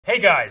Hey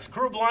guys,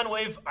 Crew Blind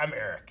Wave, I'm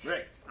Eric.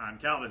 Rick. I'm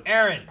Calvin.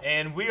 Aaron.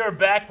 And we are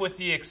back with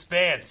the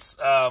Expanse.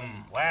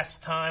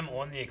 Last time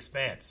on the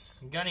Expanse.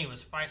 Gunny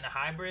was fighting a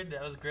hybrid,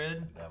 that was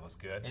good. That was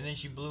good. And then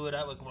she blew it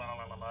up with blah,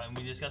 blah, blah, blah, and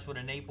we discussed what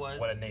a nape was.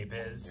 What a nape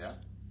is.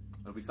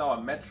 Yeah. We saw a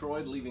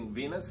Metroid leaving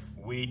Venus.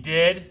 We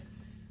did.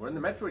 We're in the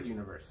Metroid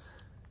universe.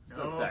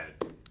 So excited.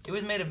 It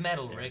was made of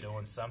metal, They're Rick.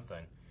 doing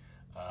something.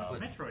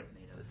 What's Metroid's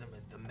made of?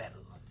 The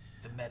metal.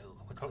 The metal.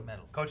 What's the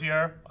metal?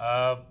 Kotier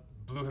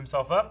blew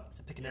himself up.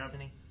 It's a Pick of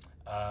Destiny.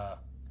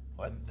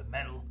 What? The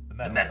metal. The The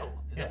metal.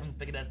 metal. Is that from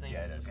Pick of Destiny?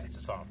 Yeah, it is. Okay. It's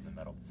a song from the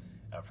metal.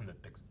 From the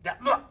big.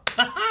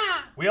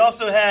 We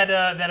also had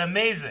that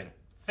amazing,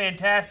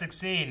 fantastic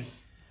scene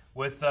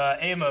with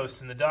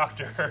Amos and the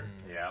doctor.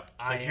 Yeah.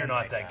 It's like, you're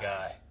not that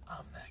guy.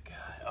 I'm that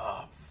guy.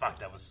 Oh, fuck,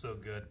 that was so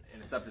good.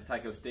 And it's up to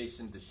Tycho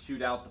Station to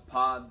shoot out the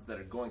pods that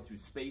are going through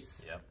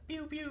space. Yep.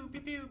 Pew, pew,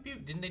 pew, pew, pew.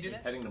 Didn't they do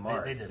that? Heading to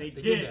Mars. They did. They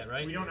They did did that,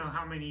 right? We don't know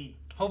how many.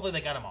 Hopefully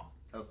they got them all.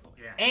 Hopefully.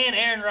 Yeah. And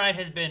Aaron Wright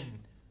has been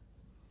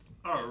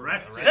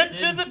Arrested. Sent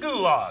to the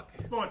gulag.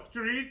 For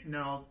trees?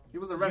 No. He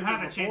was You arrested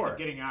have a before. chance of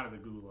getting out of the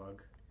gulag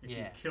if yeah.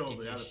 you kill if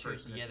the you other shoot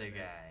person. the that's other in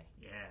there. guy.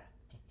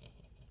 Yeah.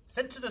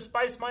 Sent to the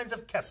spice mines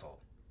of Kessel.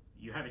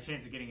 You have a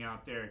chance of getting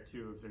out there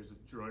too if there's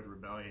a droid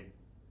rebellion.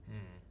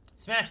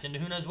 Smashed into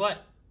who knows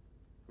what.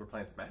 We're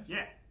playing Smash?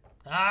 Yeah.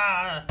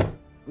 Ah.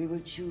 We will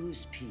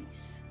choose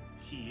peace.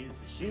 She is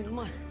the We shit.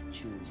 must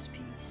choose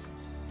peace.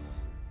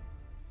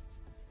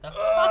 The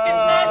fuck is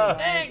that And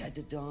thing? at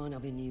the dawn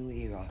of a new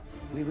era,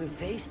 we will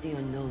face the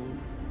unknown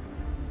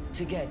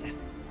together.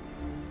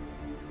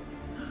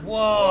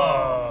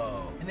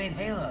 Whoa. It made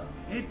Halo.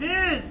 It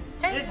is!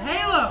 It's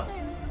Halo!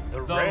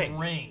 The The ring.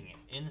 ring.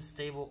 In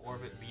stable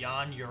orbit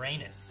beyond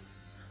Uranus.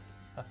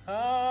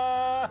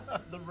 The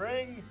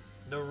ring.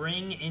 The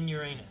ring in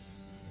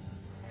Uranus.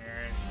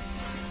 Aaron.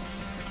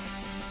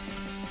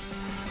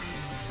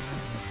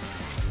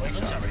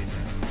 Slingshot Racer.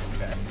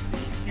 Okay.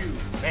 Q.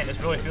 Man, this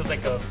really feels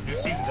like a new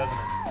season, doesn't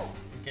it?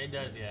 Okay, it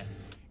does, yeah.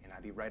 And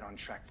I'll be right on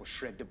track for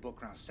Shred the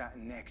Book around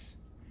Saturn next.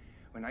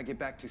 When I get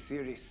back to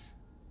series,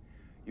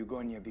 you're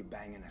going to be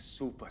banging a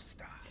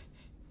superstar.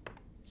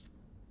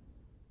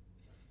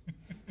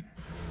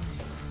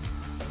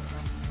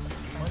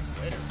 Months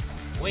later.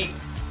 Wait,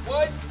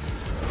 what?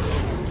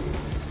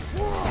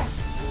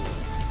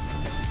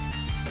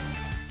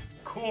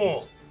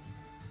 Cool.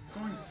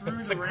 Going through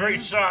It's the a ring.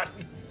 great shot.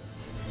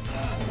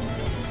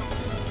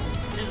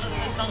 Just listen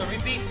to this song on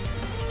repeat.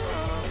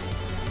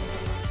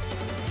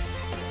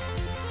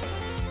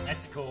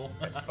 That's cool.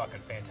 That's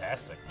fucking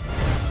fantastic. He's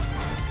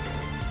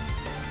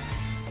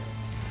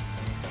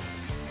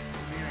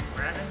gonna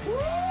grab it.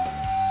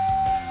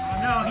 Oh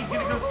no, he's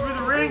gonna go through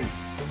the ring!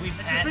 So we've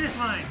That's the finish passed,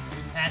 line!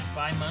 we've passed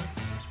by months.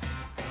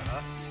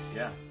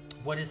 Yeah.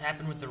 What has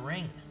happened with the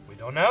ring? We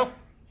don't know.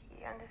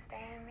 You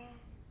understand me?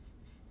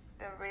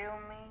 The real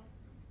me?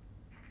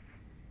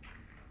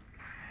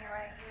 You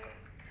right here.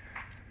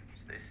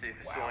 Stay safe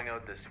for selling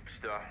out there,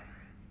 superstar.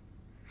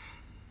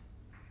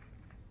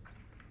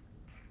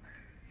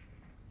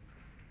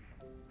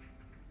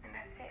 And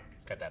that's it.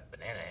 Got that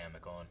banana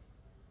hammock on.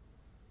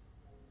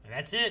 And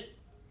that's it.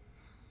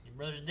 Your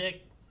brother's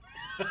dick.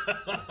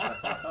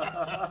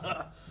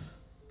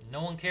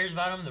 No one cares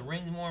about him. The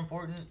ring's more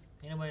important.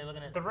 Anybody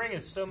looking at The ring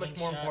is so much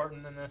more Slingshot.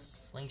 important than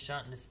this.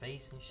 slingshot into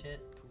space and shit?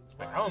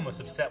 Like, I'm almost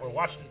upset we're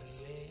watching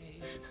this.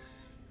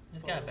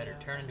 This guy better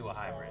turn into a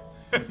hybrid.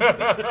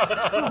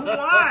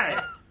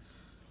 Why?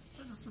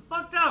 This is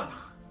fucked up!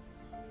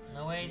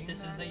 No, wait, this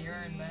is the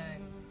urine bag.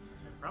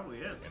 It probably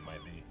is. It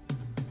might be.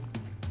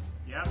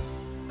 Yep.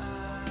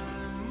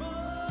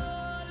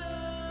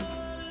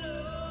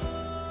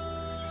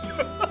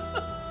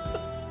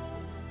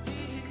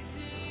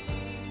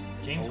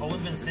 James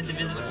Holden's been sent to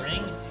visit the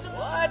ring?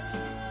 What?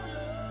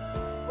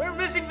 We're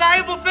missing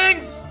valuable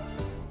things.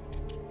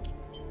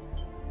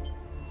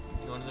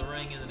 He's going to the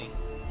ring, isn't he?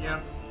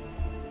 Yep.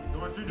 He's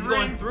going through the He's ring.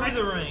 going through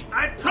the ring.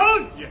 I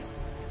told you!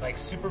 Like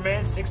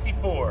Superman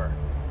 64.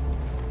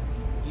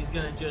 He's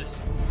gonna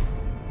just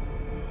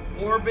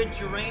orbit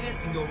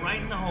Uranus and go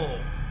right in the hole.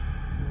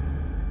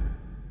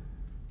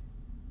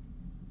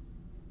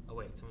 Oh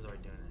wait, someone's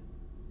already doing it.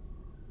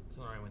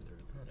 Someone already went through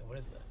it. I don't know, what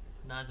is that?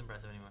 Not as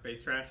impressive anymore.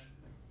 Space trash.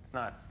 It's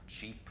not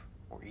cheap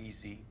or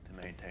easy to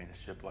maintain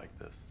a ship like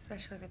this.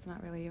 Especially if it's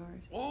not really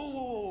yours.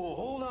 Oh,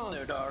 hold on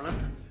there, darling.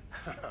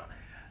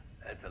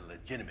 That's a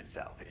legitimate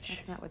salvage.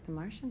 That's not what the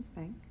Martians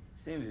think.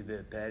 Seems a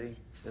bit petty,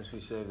 since we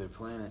saved their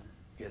planet.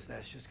 Guess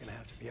that's just gonna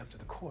have to be up to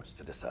the courts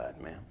to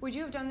decide, ma'am. Would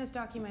you have done this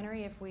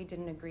documentary if we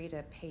didn't agree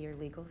to pay your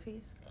legal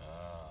fees?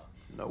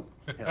 Nope.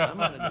 Hell, I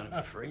might have done it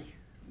for free.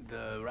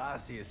 The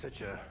Rossi is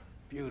such a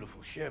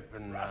beautiful ship,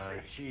 and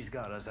she's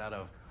got us out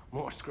of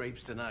more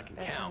scrapes than I can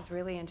That count. sounds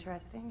really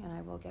interesting, and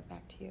I will get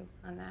back to you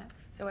on that.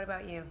 So what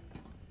about you?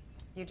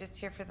 You just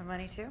here for the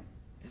money too?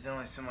 There's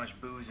only so much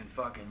booze and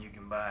fucking you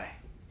can buy.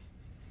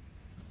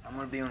 I'm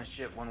gonna be on a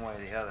ship one way or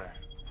the other.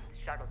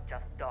 Shuttle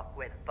just dock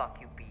where the fuck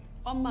you be.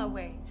 On my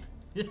way.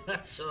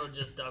 Shuttle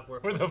just dock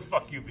where the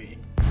fuck you be?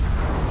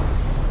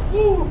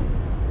 Woo!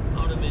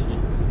 Autumn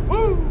engines.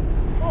 Woo!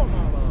 Oh,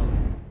 no, no.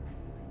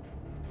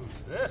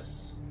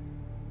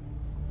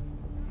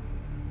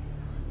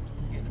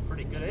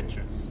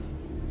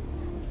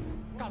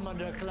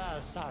 Commander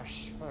Class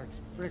Sash for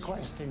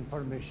requesting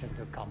permission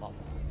to come aboard.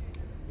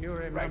 You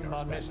remember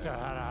Mr.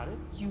 Harari?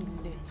 You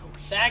little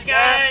shit. That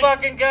guy!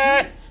 Fucking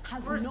guy!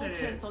 Has no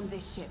place on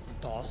this ship.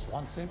 Doss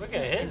wants him. Look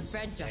at his. And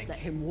Fred just let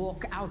him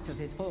walk out of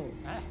his home.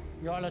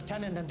 You're a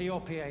lieutenant in the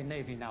OPA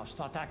Navy now.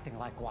 Start acting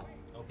like one.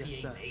 Yes,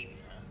 sir.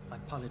 My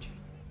apology.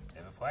 They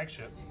have a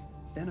flagship.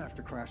 Then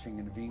after crashing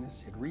into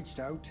Venus, it reached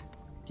out,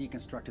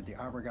 deconstructed the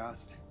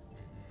Arbogast,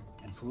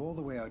 and flew all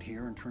the way out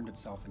here and turned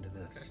itself into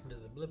this. Crashed into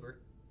the blibber.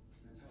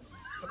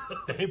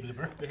 The hay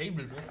blibber. The hay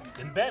blibber.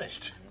 And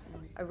vanished.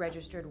 A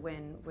registered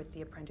win with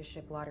the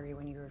apprenticeship lottery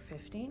when you were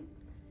 15.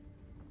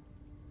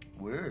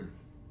 Weird.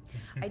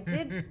 I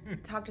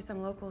did talk to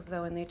some locals,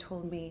 though, and they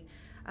told me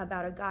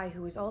about a guy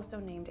who was also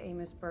named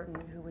Amos Burton,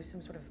 who was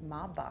some sort of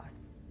mob boss.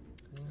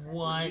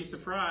 What? Be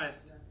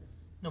surprised.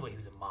 No way, he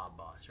was a mob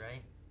boss,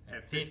 right?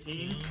 At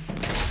 15?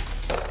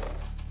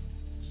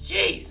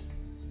 Jeez!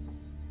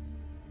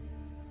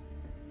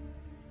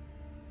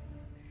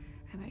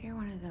 I bet you're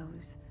one of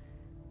those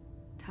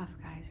tough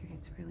guys who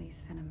gets really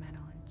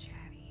sentimental and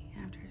chatty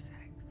after sex.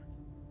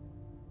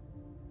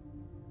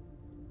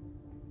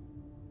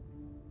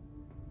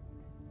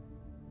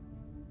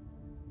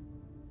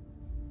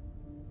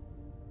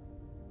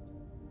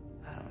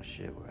 I don't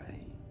shit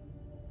right.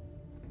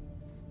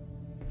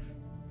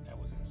 That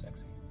wasn't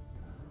sexy.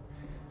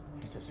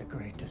 It is the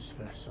greatest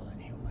vessel in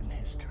human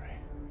history,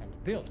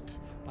 and built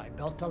by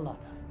Beltalowda.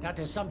 That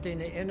is something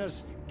the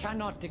Inners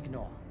cannot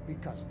ignore,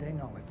 because they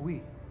know if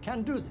we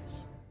can do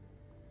this.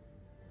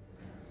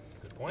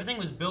 Good point. This thing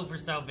was built for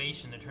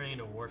salvation to turn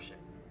into a warship.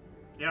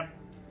 Yep.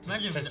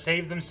 Imagine To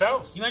save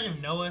themselves. You imagine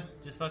if Noah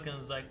just fucking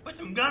was like, put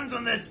some guns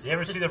on this! You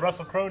ever see the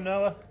Russell Crowe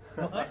Noah?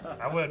 What?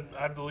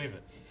 I'd believe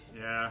it.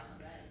 Yeah.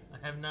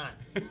 I have not.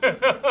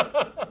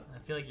 I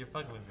feel like you're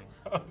fucking with me.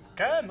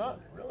 Kinda not,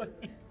 really.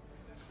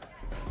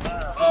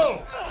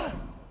 Oh!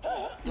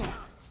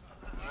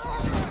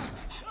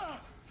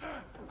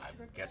 I'm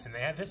guessing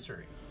they have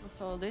history. What's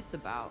all this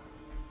about?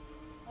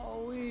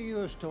 Oh, we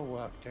used to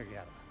work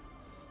together.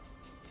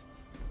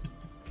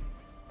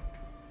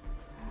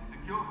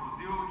 Secure for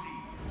 0G.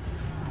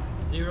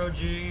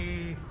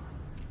 0G.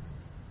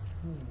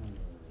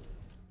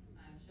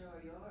 I'm sure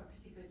you're a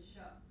pretty good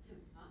shot too,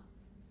 huh?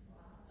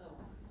 So.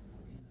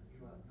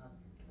 You have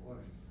nothing to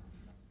worry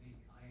about me.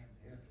 I am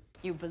here.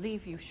 You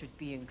believe you should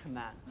be in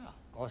command? Yeah,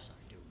 of course I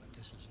do, but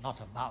this is not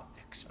about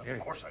experience.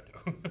 Of course I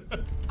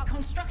do. Our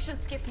construction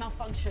skiff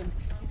malfunctioned.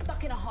 It's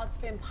stuck in a hard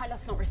spin.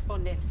 Pilot's not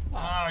responding.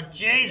 Oh,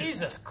 Jesus.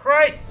 Jesus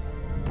Christ!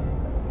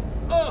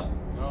 Oh!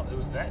 Well, it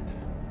was that dude.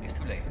 It's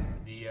too late.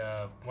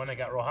 The one that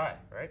got real high,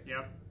 right?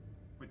 Yep.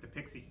 With the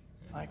pixie.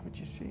 Like what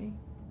you see?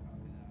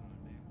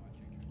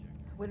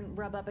 Wouldn't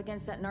rub up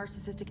against that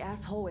narcissistic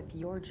asshole with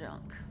your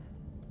junk.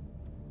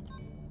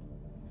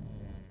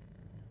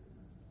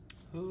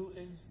 Who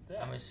is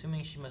that? I'm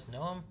assuming she must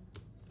know him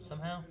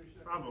somehow.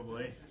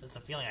 Probably. That's the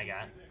feeling I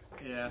got.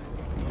 Yeah.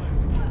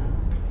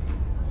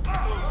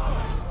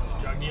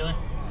 Drug dealer?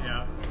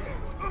 Yeah.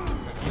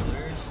 Drug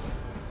dealers.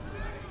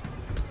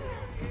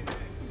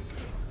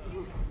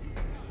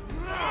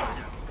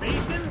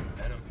 Spacing?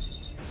 Venom.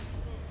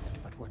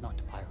 But we're not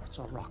pirates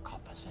or rock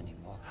hoppers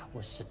anymore.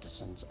 We're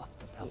citizens of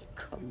the belt.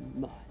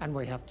 Come on. And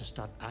we have to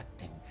start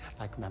acting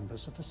like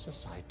members of a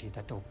society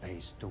that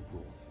obeys the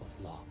rule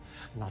of law,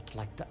 not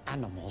like the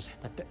animals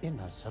that the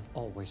Inners have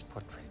always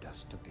portrayed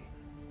us to be.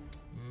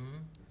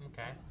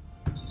 Okay.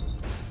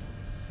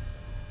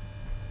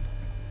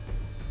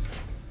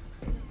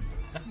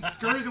 He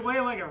scurries away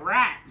like a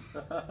rat.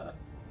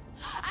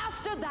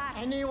 After that,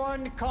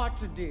 Anyone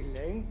caught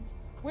dealing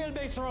will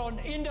be thrown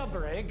in the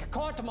brig,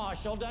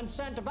 court-martialed, and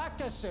sent back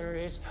to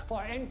Ceres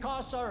for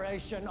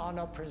incarceration on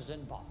a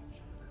prison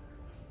barge.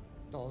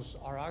 Those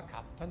are our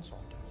captain's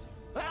orders.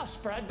 Well,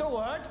 spread the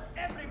word.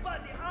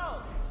 Everybody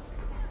out!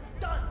 It's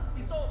done.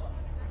 It's over.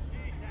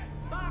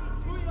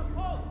 Back to your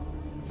post.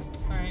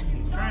 Alright.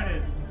 He's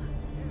trying to...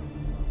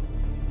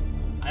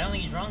 I don't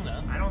think he's wrong,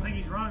 though. I don't think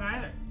he's wrong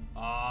either.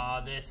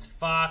 Aw, this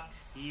fuck.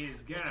 He is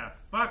gonna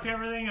fuck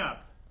everything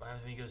up. What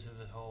happens when he goes through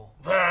the hole?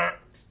 I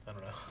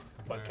don't know.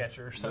 Bug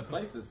catcher or The something.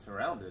 place is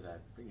surrounded. I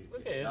think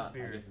Look it at his shot.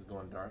 beard. I guess it's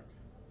going dark.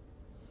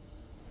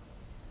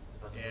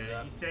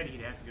 Yeah, he said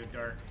he'd have to go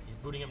dark. He's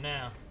booting up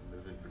now. It's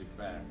moving pretty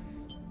fast.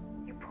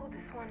 You pulled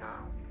this one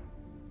off.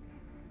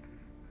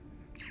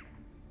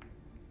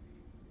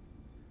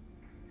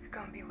 It's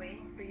gonna be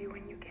waiting for you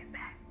when you get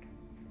back.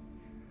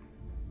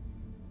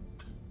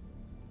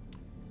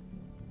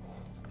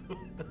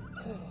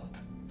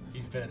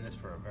 He's been in this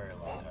for a very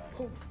long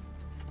time.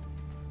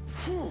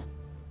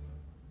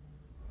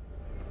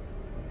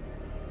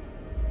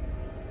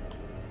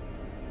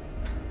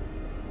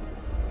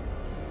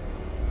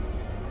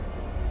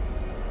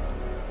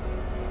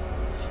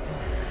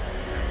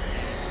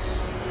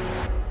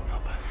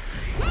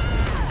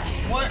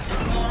 What's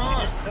going on?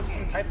 He just took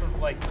some type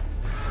of like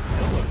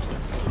pill or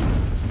something.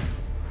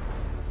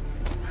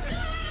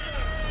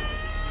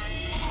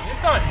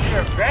 It's on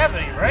zero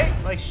gravity, right?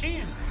 Like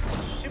she's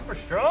super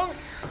strong.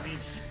 I mean,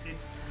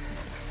 it's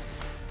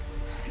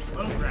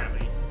low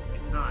gravity.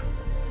 It's not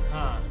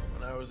Huh.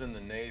 When I was in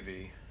the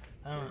Navy...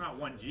 It's not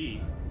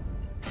 1G. What's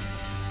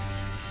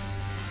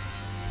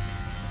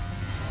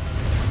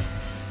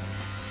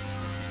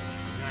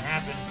gonna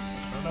happen?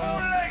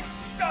 I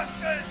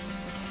don't know.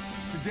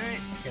 Today,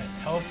 He's gonna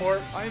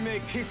teleport. I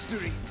make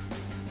history.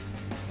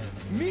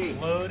 Me,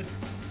 Load.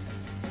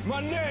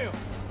 Maneo,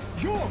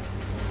 you,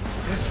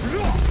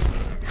 explode.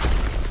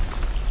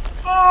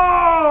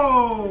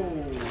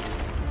 Oh!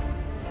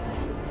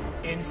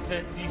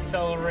 Instant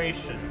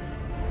deceleration.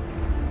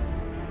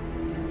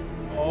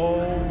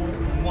 Oh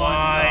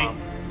my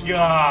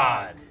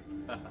god.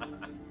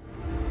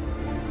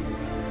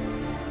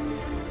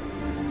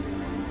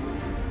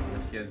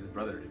 She has his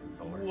brother to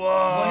console her.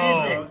 Whoa. What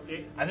is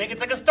it? I think it's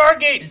like a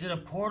Stargate. Is it a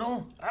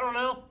portal? I don't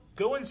know.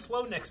 Go in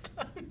slow next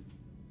time.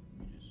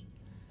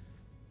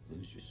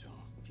 Lose yourself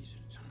a piece at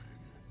a time.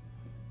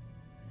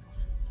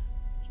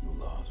 There's no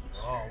laws on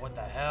this. Oh, what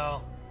the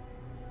hell?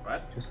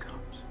 What? Just comes.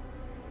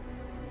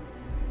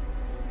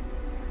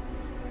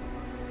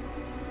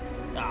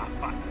 Ah,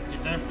 fuck.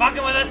 Just they're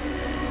fucking with us.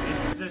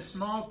 It's the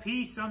small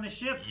piece on the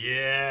ship.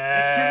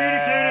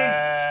 Yeah.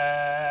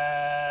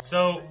 It's communicating.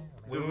 So,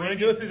 when we want to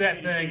go through that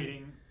thing,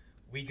 Communicating.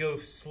 we go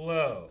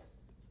slow.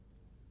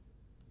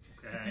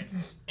 Okay.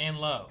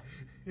 And low.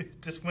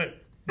 Just went.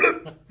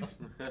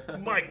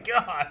 My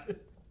god.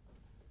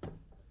 Dude,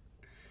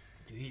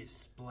 he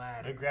just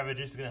splattered. No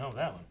gravity is going to help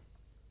that one.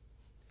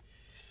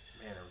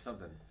 Man, there was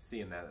something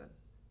seeing that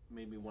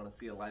made me want to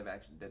see a live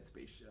action Dead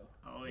Space show.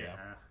 Oh, yeah.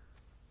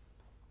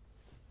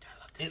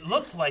 It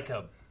looked like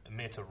I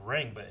mean, it's a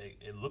ring, but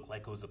it looked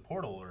like it was a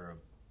portal or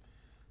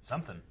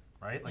something,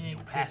 right? Like you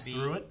pass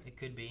through it. It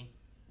could be.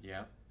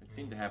 Yeah, it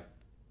seemed to have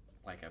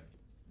like a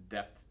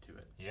depth to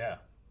it. Yeah.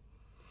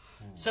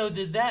 So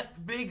did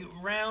that big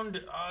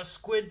round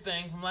squid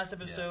thing from last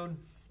episode?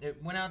 Yeah.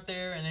 It went out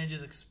there and then it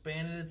just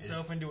expanded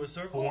itself into a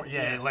circle.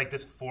 It like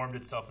just formed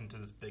itself into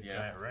this big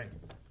giant ring.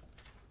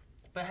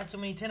 But it had so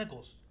many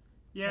tentacles.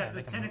 Yeah,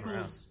 the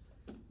tentacles.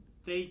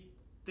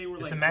 They were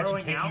Just like imagine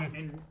growing taking- out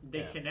and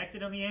they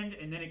connected on the end,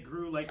 and then it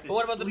grew like this. But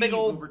what about the big sleeve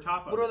old? over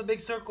top of What it. about the big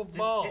circle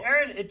ball?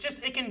 Aaron, it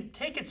can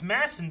take its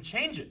mass and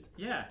change it.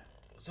 Yeah.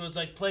 So it's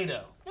like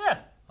Play-Doh. Yeah.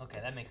 Okay,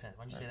 that makes sense.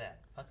 Why'd you say that?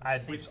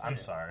 I'm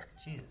sorry.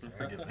 Jesus.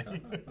 Forgive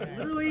me.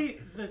 Literally,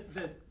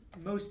 the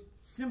most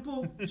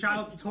simple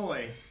child's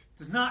toy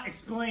does not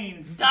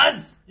explain.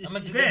 Does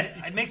this?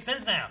 It makes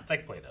sense now. It's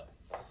like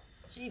Play-Doh.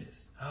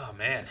 Jesus. Oh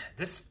man,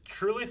 this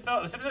truly felt.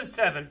 It was episode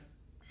 7.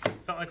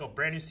 Felt like a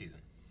brand new season.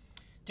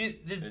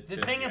 Dude, the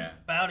thing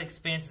about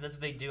Expanse is that's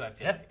what they do, I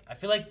feel like. I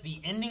feel like the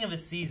ending of the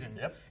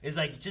seasons is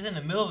like just in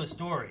the middle of the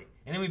story,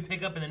 and then we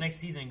pick up in the next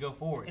season and go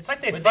forward. It's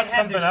like they fuck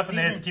something up and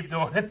they just keep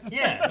doing it.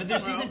 Yeah, but their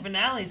season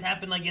finales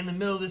happen like in the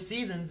middle of the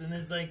seasons, and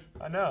there's like...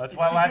 I know, that's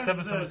why last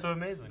episode was so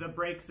amazing. The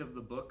breaks of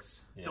the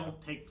books don't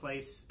take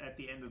place at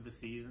the end of the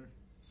season,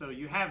 so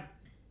you have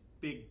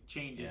big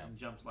changes and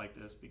jumps like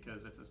this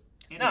because it's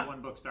end of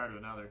one book, start of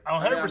another.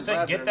 I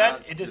 100% get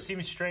that. It just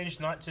seems strange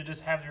not to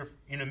just have your,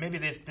 maybe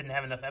they just didn't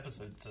have enough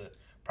episodes to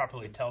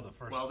properly tell the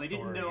first story. Well, they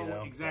didn't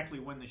know exactly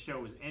when the show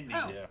was ending.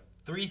 Oh. Yeah.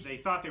 They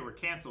thought they were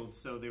canceled,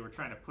 so they were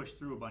trying to push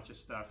through a bunch of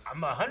stuff.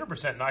 I'm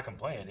 100% not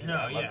complaining.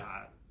 No,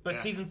 yeah. But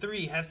season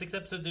 3, have 6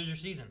 episodes, there's your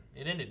season.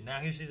 It ended. Now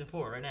here's season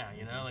 4 right now,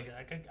 you know? Like,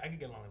 I could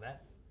get along with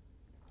that.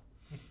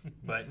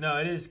 But no,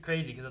 it is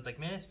crazy because it's like,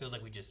 man, this feels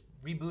like we just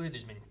rebooted.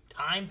 There's been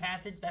time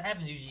passage. That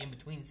happens usually in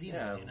between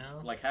seasons, you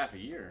know? Like half a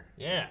year.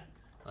 Yeah.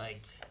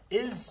 Like,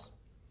 is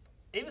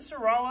Ava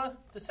Sarala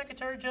the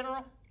Secretary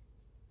General?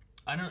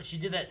 I don't know. She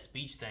did that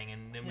speech thing,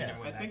 and then we never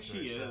went I think back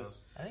to she her, is. so.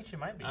 I think she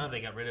might be. I don't know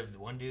if they got rid of the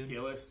one dude.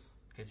 Gillis.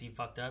 Because he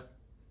fucked up.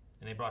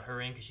 And they brought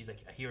her in because she's like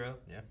a hero.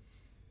 Yeah.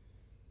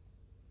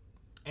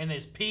 And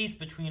there's peace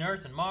between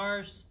Earth and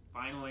Mars.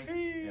 Finally.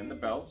 And the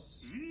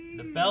belts.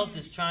 The belt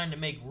is trying to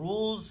make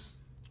rules.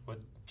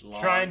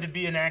 Trying to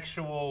be an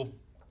actual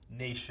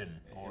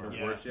nation. Or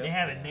They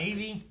have a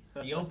navy.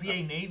 The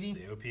OPA Navy.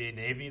 The OPA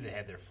Navy. They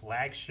had their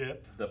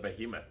flagship. The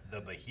Behemoth.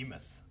 The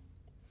Behemoth.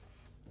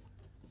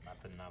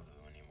 Not the Nauvoo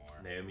anymore.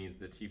 Naomi's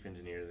the chief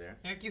engineer there.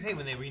 Eric, you hate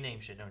when they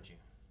rename shit, don't you?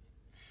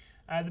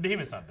 The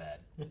Behemoth's not bad.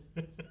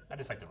 I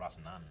just like the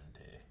Rocinante.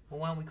 Well,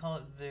 why don't we call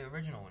it the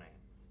original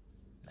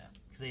name? No.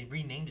 Because they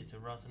renamed it to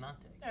Rocinante.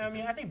 Yeah, I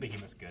mean, I think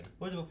Behemoth's good.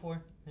 What was it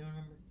before? Anyone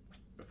remember?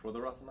 Before the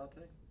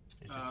Rocinante?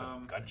 It's just a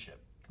gunship.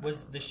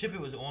 Was the ship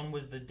it was on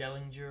was the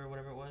Dellinger or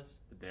whatever it was?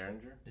 The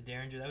Derringer? The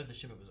Derringer. That was the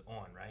ship it was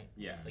on, right?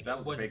 Yeah, like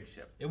that was the big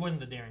ship. It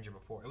wasn't the Derringer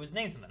before. It was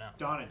named something else.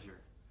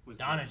 Donager. Was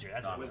Donager,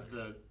 that's what it was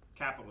the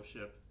capital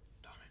ship.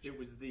 Donager. It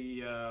was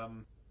the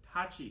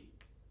Tachi.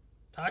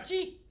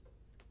 Tachi?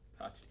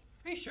 Tachi.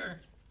 Are you sure?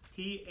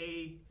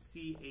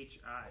 Tachi.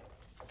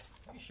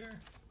 Are you sure?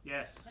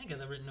 Yes. I ain't got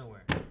that written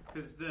nowhere.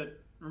 Because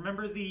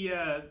remember the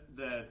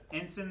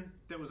ensign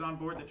that was on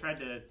board that tried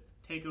to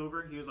take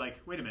over? He was like,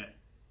 wait a minute.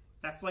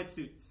 That flight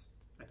suit's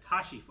a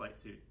Tachi flight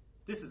suit.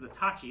 This is the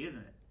Tachi,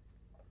 isn't it?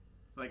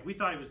 Like, we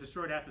thought it was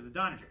destroyed after the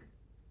Donager.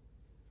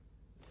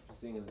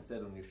 Just seeing it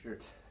said on your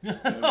shirt.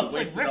 I was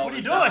like, Rick, what are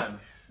you doing?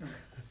 But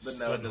no,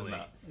 Suddenly, it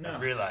does not. I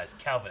realized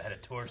Calvin had a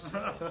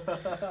torso.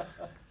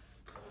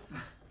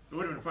 It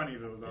would have been funny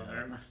if it was on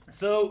there.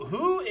 So,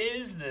 who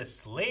is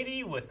this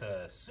lady with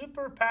a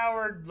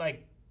super-powered,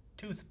 like,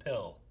 tooth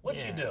pill?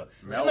 What'd she do?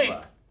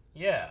 Melba.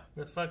 Yeah.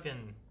 With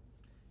fucking...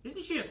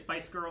 Isn't she a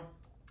Spice Girl?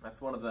 That's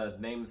one of the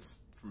names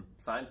from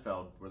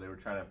Seinfeld where they were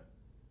trying to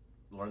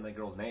learn that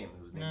girl's name,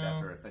 who was named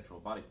after a sexual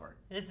body part.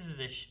 This is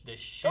the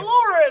ship.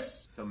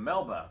 Dolores! So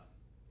Melba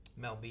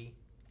Mel B.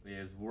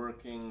 is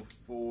working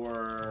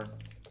for...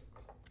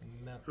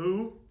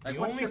 Who? Like, The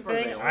what only ship are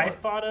they thing on? I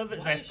thought of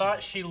is Why I is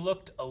thought she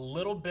looked a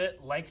little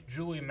bit like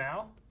Julie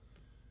Mao.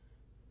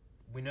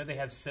 We know they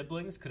have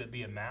siblings. Could it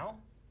be a Mao?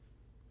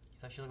 You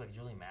thought she looked like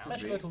Julie I Mao? thought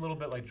she looked a little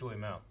bit like Julie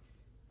Mao.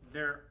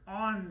 They're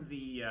on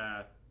the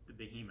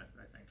Behemoth,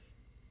 I think.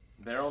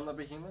 They're on the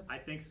Behemoth? I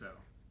think so.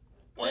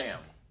 Damn.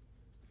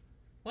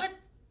 What?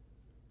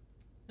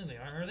 No, they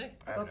aren't, are they?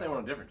 I thought they were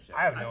on a different ship.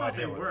 I have no thought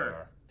idea they where were. they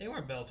are. They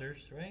weren't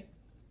Belters, right?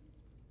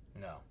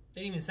 No.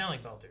 They didn't even sound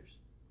like Belters.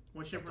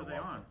 What ship were they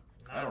on?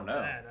 I don't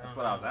know. That's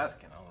what I was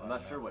asking. I'm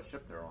not sure what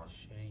ship they're on.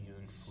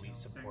 Shayun Fleet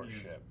Support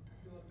Ship.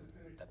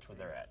 That's where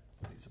they're at.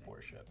 Fleet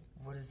Support Ship.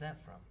 What is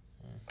that from?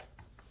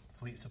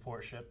 Fleet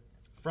Support Ship.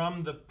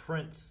 From the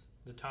Prince,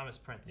 the Thomas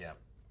Prince. Yeah.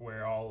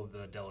 Where all of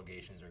the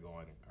delegations are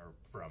going, or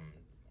from,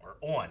 or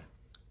on.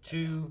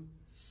 To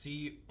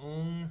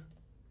Seung.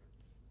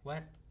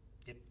 What?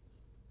 Yep.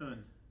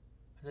 Un.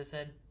 As I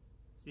said?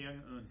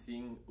 Seung Un.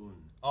 Seung Un.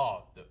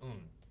 Oh, the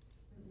Un.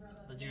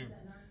 Did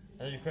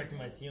you correct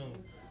my Seung?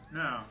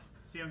 No,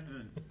 Seung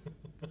Un.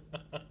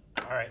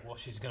 All right. Well,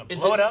 she's gonna Is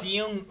blow it it up.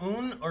 Seung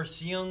Un or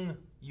Seung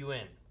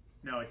Un?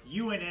 No, it's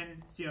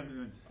UNN Seung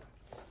Un.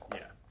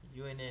 Yeah.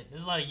 UNN.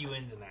 There's a lot of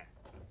UNs in that.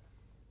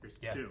 There's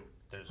Yeah. two.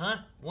 There's Huh?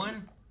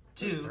 One,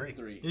 two. There's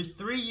three. There's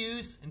 3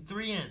 U's and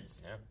 3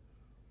 N's. Yeah.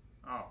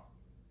 Oh.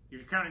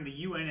 You're counting the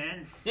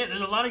UNN? Yeah,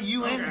 there's a lot of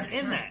UNs Okay.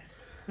 in that.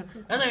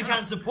 That's not even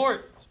counting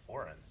support. It's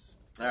 4 N's.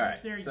 All right.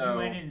 Is there So,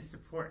 UNN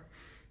support?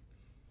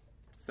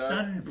 so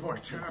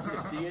Sunport.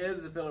 so she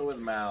is affiliated with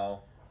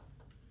Mao,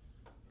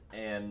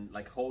 and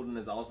like Holden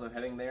is also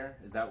heading there.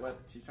 Is that what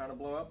she's trying to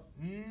blow up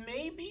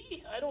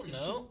Maybe. I don't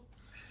know.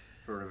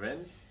 for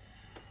revenge?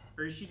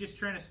 Or is she just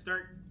trying to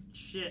start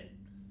shit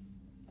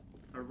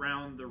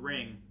around the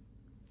ring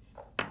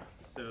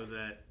so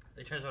that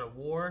They try to start a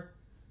war.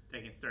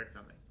 they can start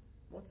something?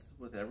 What's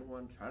with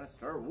everyone trying to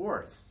start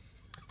wars?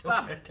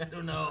 Stop it. I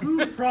don't know.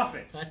 Who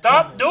profits?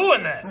 Stop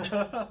doing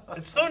that.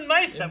 It's so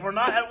nice that we're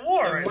not at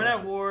war. If Right we're now.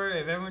 at war,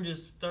 if everyone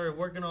just started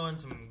working on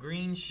some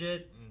green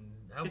shit and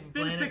helping It's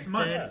been planet 6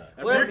 months.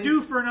 instead. They're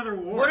due for another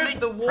war. What if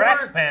the war...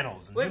 Prax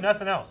panels and do What-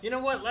 nothing else. You know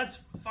what? Let's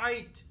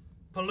fight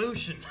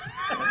pollution.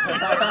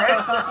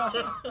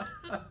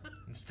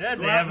 Instead,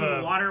 Go they out have in the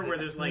a water where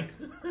there's like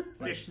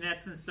fish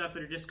nets and stuff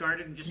that are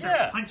discarded and just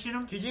start punching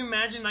them. Could you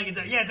imagine, like, it's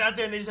out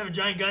there and they just have a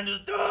giant gun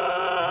just...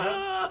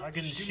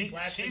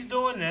 She's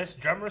doing this.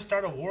 Drummers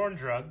start a war on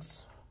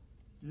drugs.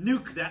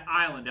 Nuke that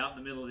island out in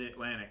the middle of the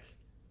Atlantic.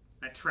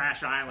 That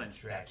trash island.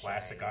 That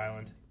plastic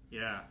island.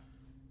 Yeah.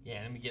 Yeah,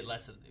 and then we get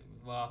less of...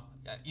 Well,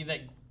 either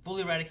that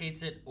fully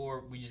eradicates it,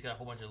 or we just got a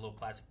whole bunch of little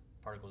plastic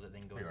particles that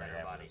then go inside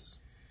our bodies.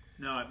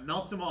 No, it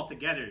melts them all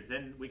together.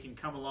 Then we can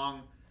come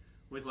along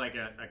with like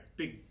a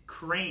big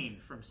crane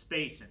from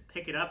space and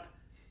pick it up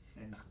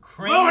and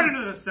throw it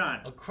into the sun.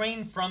 A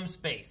crane from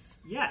space.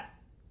 Yeah.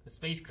 A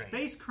space crane.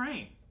 Space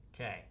crane.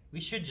 Okay.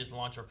 We should just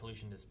launch our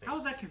pollution to space. How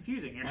is that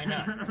confusing? Why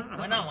not?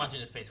 Why not launch it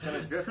to space? It's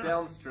gonna drift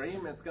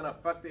downstream. It's gonna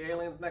fuck the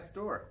aliens next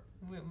door.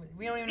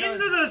 We don't even know.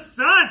 Into the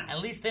sun! At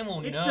least then we'll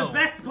It's know. the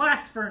best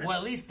blast furnace. Well,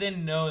 at least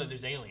then know that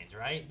there's aliens,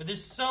 right? But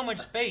there's so much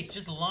space.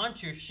 Just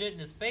launch your shit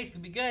into space.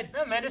 It'd be good.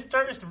 No, man, just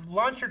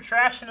launch your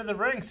trash into the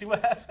ring. See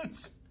what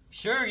happens.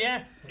 Sure,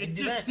 yeah. It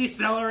just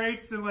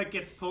decelerates and like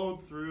gets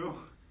pulled through.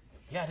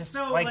 Yeah, just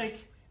So, like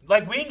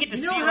we didn't get to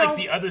you know see how- like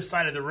the other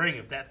side of the ring.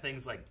 If that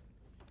thing's like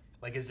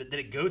did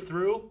it go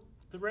through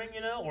the ring?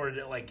 You know, or did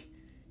it like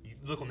you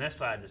look on this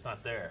side and it's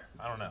not there?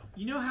 I don't know.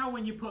 You know how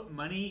when you put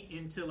money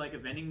into like a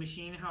vending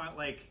machine, how it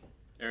like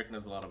Eric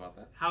knows a lot about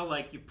that. how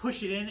like you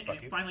push it in and Fuck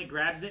it you. finally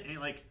grabs it and it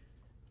like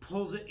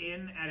pulls it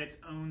in at its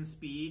own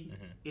speed.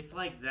 It's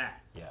like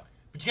that. Yeah,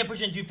 But you can't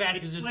push it in too fast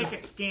because It's there's like a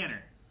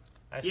scanner.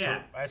 I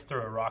just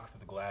throw a rock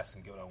through the glass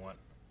and get what I want.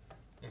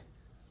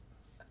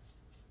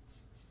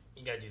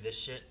 You gotta do this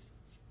shit.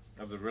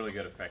 That was a really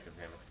good effect of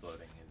him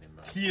exploding in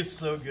the mouth. He is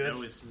so good. That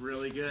was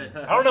really good.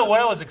 I don't know what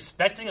I was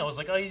expecting. I was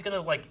like, oh, he's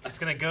gonna it's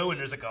gonna go and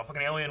there's like a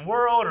fucking alien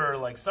world or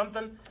like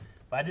something.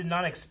 But I did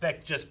not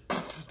expect just.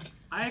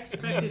 I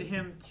expected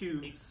him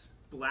to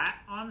splat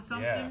on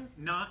something, Yeah.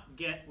 not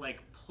get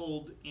like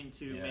pulled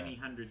into many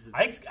hundreds of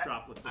I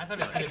droplets. I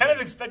kind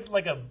of expected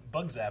like a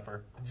bug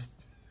zapper. Just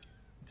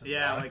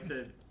yeah, down. like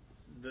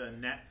the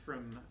net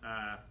from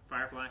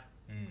Firefly.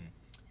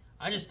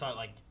 I just thought,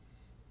 like,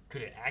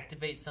 could it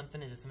activate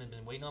something? Is this something I've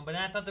been waiting on? But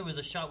I thought there was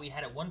a shot we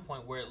had at one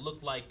point where it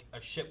looked like a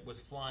ship was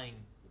flying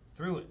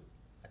through it.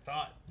 I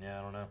thought. Yeah,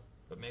 I don't know.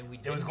 But maybe we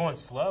did. It was going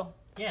slow.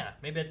 Yeah,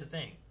 maybe that's the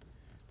thing.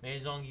 Maybe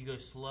as long as you go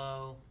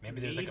slow. Maybe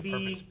there's like a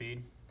perfect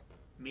speed.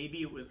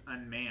 Maybe it was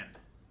unmanned.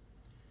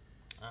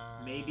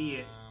 Maybe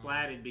it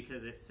splatted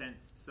because it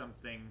sensed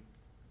something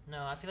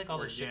No, I feel like all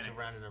the ships Organic.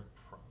 around it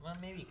are. Well,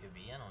 maybe it could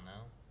be. I don't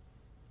know.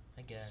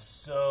 I guess.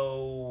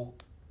 So,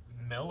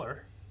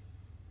 Miller.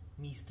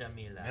 Mr.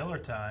 Miller. Miller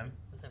time.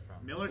 What's that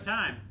from? Miller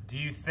time. Do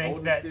you I think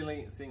was that...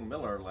 seeing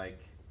Miller like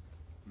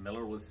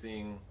Miller was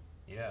seeing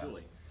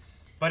Julie.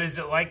 But is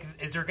it like...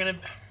 Is there going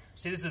to...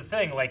 See, this is the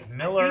thing. Like,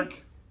 Miller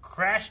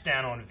crashed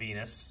down on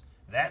Venus.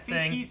 That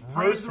thing he's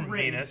part rose of the from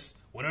ring. Venus,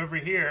 went over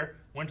here,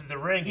 went to the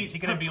ring. He's Is he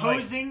going to be like...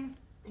 proposing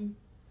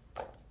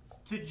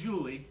to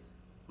Julie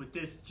with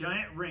this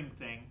giant ring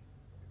thing,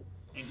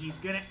 and he's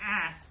going to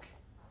ask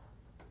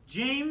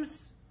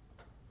James,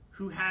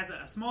 who has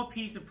a small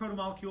piece of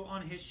protomolecule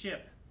on his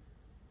ship,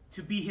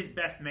 to be his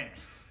best man.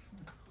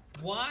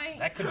 Why?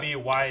 That could be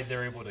why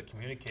they're able to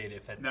communicate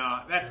if it's No,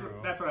 that's true.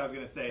 what I was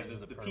going to say. Because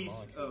of The the piece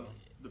protomolecule. of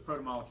the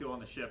protomolecule on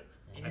the ship.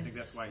 I think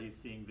that's why he's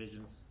seeing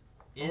visions.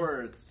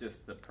 Or it's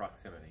just the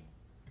proximity.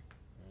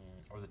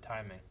 Or the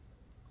timing.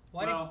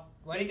 Why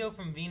did he go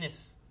from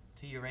Venus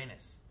to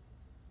Uranus?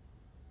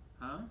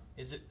 Huh?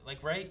 Is it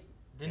like right?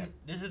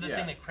 This is the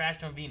thing that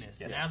crashed on Venus.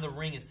 Yes. Now the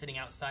ring is sitting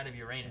outside of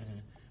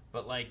Uranus.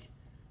 But like,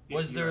 It's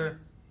was there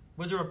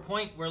Uranus. a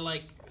point where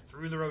like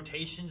through the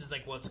rotations, it's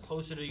like, well, it's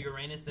closer to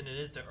Uranus than it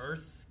is to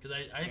Earth? Because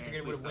I figured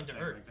it would have went to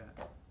Earth.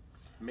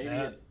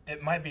 Maybe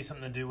it might be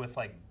something to do with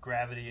like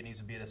gravity. It needs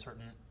to be at a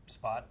certain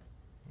spot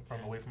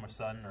from away from a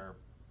sun or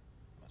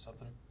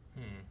something.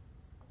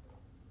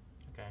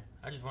 Okay,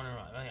 I just wonder.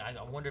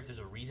 I wonder if there's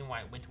a reason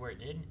why it went to where it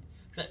did.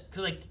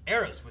 Because like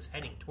Eros was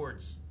heading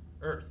towards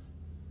Earth,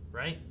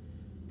 right?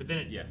 But then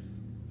it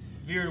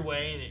veered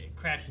away and it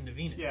crashed into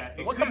Venus. Yeah,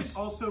 But it what could comes?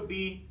 also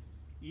be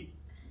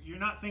you're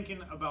not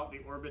thinking about the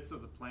orbits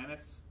of the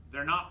planets.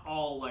 They're not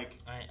all like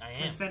I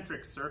am.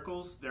 concentric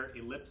circles. They're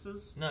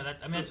ellipses. No,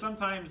 So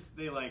sometimes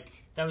they like.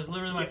 That was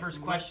literally my get first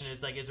much- question.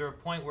 Is like, is there a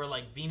point where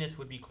like Venus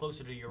would be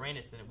closer to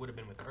Uranus than it would have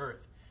been with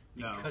Earth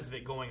because of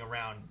it going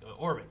around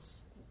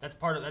orbits? That's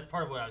part of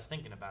what I was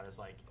thinking about. Is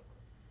like,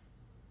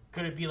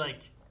 could it be like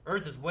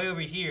Earth is way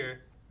over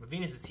here, but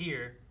Venus is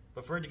here,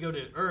 but for it to go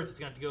to Earth, it's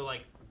gonna have to go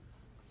like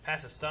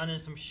past the sun and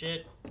some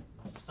shit,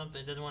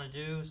 something it doesn't want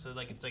to do. So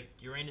like, it's like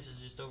Uranus is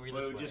just over Well,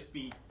 this it would way. just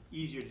be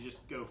easier to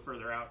just go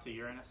further out to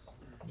Uranus.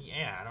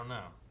 Yeah, I don't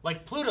know.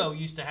 Like Pluto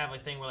used to have a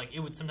thing where like it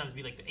would sometimes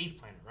be like the 8th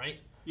planet, right?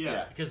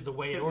 Yeah, because of the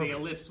way it because orbited. the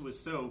ellipse was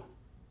so.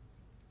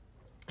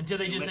 Until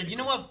they just said, you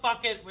know what,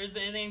 fuck it, it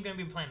ain't gonna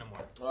be a planet no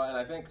more. Well, and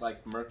I think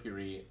like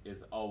Mercury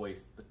is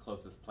always the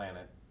closest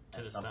planet To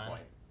at the some sun?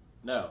 point.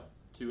 No,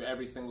 to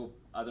every single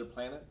other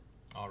planet.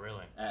 Oh,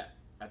 really?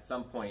 At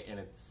some point in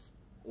its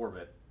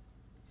orbit,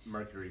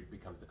 Mercury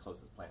becomes the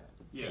closest planet.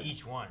 To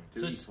each one. To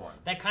So each one.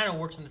 that kind of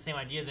works in the same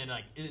idea. Then,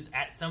 like, is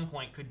at some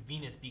point could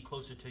Venus be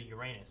closer to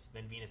Uranus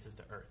than Venus is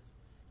to Earth,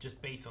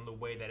 just based on the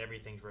way that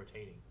everything's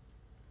rotating?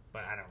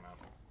 But I don't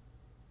know.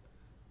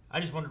 I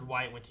just wondered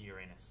why it went to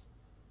Uranus.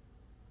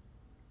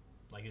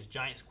 Like this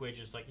giant squid,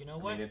 just like, you know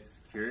what? I mean,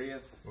 it's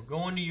curious. We're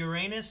going to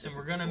Uranus and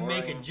we're gonna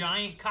make a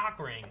giant cock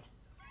ring.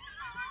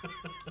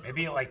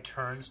 Maybe it like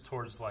turns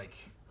towards like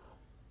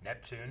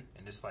Neptune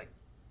and just like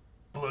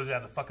blows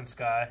out of the fucking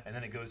sky, and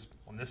then it goes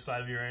on this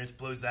side of Uranus,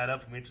 blows that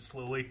up, and we have to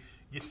slowly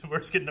get to where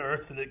it's getting to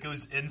Earth, and it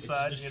goes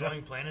inside. It's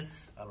destroying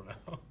planets. I don't know.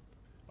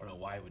 I don't know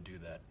why it would do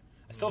that.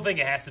 I still think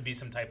it has to be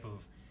some type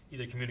of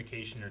either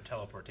communication or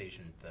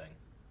teleportation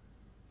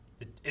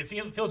thing. It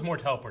feels more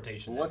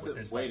teleportation. What's than it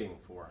with this, waiting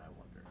for? I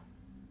wonder.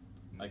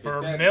 Like for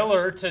they said-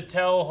 Miller to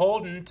tell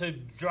Holden to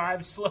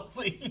drive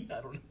slowly.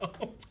 I don't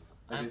know.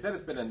 Like they said,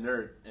 it's been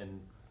inert and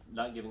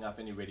not giving off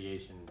any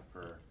radiation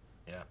for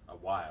a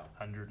while.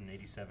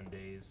 187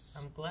 days.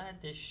 I'm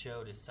glad this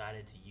show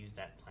decided to use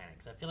that planet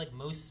because I feel like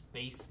most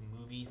space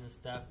movies and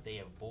stuff they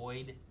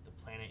avoid the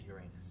planet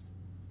Uranus.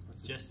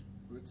 It's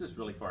just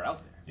really far out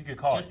there. You could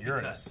call Just it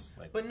Uranus.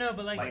 because. But no,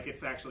 but like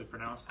it's actually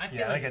pronounced. I feel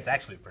I like think it's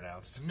actually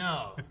pronounced.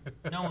 no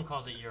one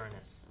calls it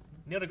Uranus.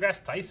 Neil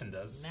deGrasse Tyson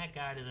does. That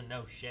guy doesn't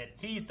know shit.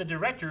 He's the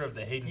director of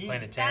the Hayden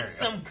Planetarium. That's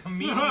some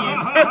comedian.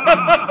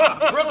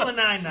 Brooklyn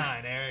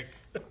Nine-Nine, Eric.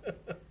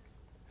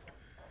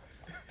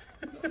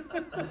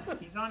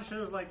 He's on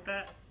shows like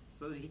that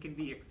so that he can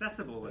be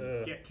accessible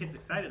and get kids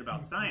excited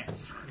about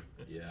science.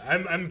 Yeah,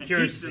 I'm And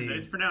curious teach to them see that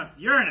it's pronounced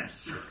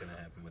Uranus. what's going to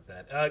happen with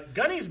that.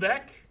 Gunny's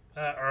back,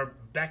 are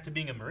back to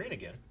being a Marine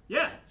again.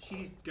 Yeah,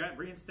 she's got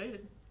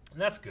reinstated. And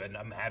that's good. And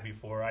I'm happy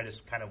for her. I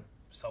just kind of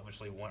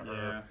selfishly want her.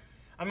 Yeah.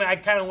 I mean, I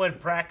kind of want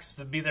Prax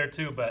to be there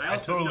too, but I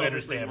also totally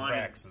selfishly understand wanted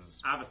Prax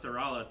is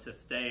Avasarala to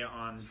stay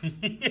on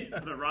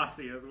the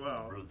Rossi as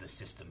well. rule the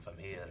system from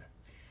here.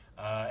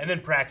 And then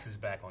Prax is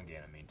back on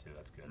Ganymede too.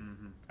 That's good.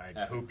 I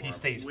Happy hope for he him.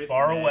 stays With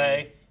far Meg.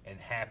 away and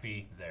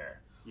happy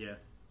there. Yeah.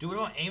 Do we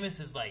know what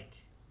Amos's like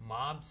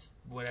mobs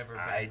whatever?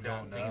 I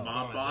background don't thing know. is Mob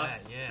going with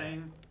boss that, yeah.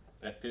 thing.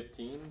 At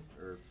 15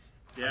 or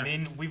Yeah. I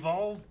mean, we've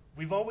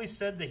always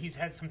said that he's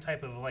had some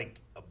type of like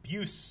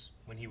abuse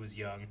when he was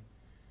young,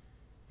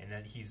 and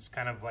that he's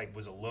kind of like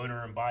was a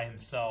loner and by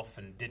himself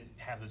and didn't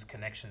have those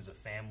connections of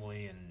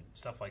family and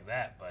stuff like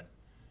that. But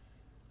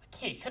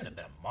he couldn't have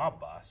been a mob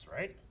boss,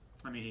 right?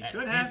 I mean, he At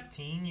could have.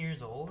 15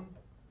 years old.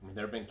 I mean,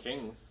 there have been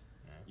kings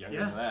younger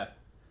Yeah. than that.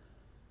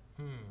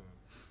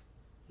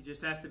 He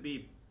just has to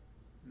be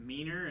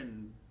meaner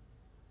and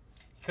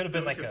He could have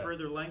been go like to a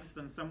further lengths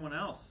than someone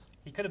else.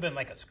 He could have been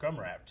like a scrum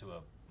rap to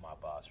a mob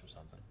boss or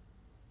something.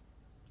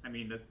 I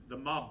mean, the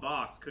mob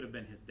boss could have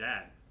been his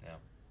dad. Yeah.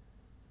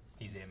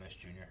 He's Amos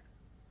Jr.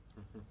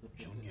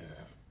 Junior.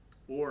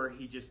 Or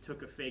he just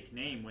took a fake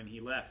name when he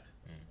left.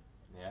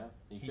 Yeah,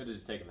 he could have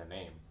just taken the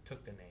name.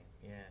 Took the name,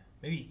 yeah.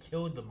 Maybe he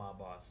killed the mob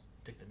boss,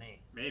 took the name.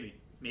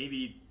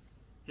 Maybe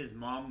his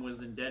mom was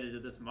indebted to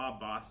this mob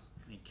boss,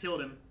 and he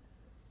killed him,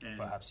 and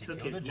Perhaps he took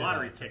killed his the Jedi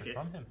lottery and took it ticket.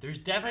 from him. There's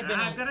definitely been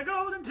I've got a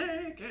golden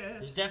ticket.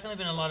 There's definitely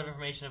been a lot of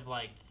information of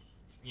like,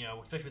 you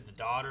know, especially with the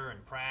daughter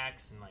and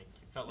Prax, and like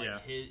it felt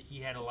like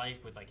he had a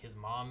life with like his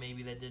mom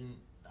maybe that didn't.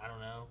 I don't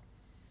know.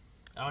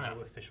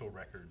 No official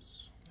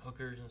records.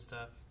 Hookers and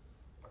stuff.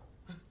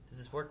 Does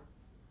this work?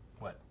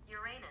 What?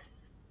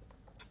 Uranus.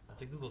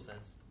 That's what Google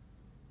says.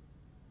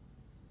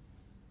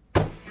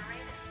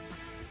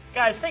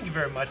 Guys, thank you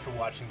very much for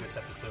watching this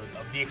episode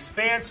of The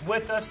Expanse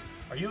with us.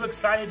 Are you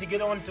excited to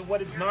get on to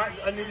what is not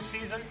a new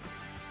season?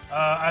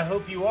 I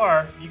hope you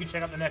are. You can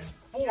check out the next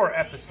 4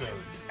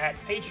 episodes at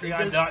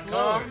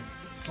patreon.com/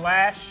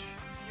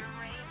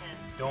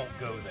 Don't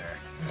go there.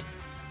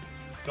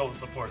 Don't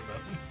support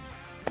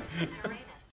them.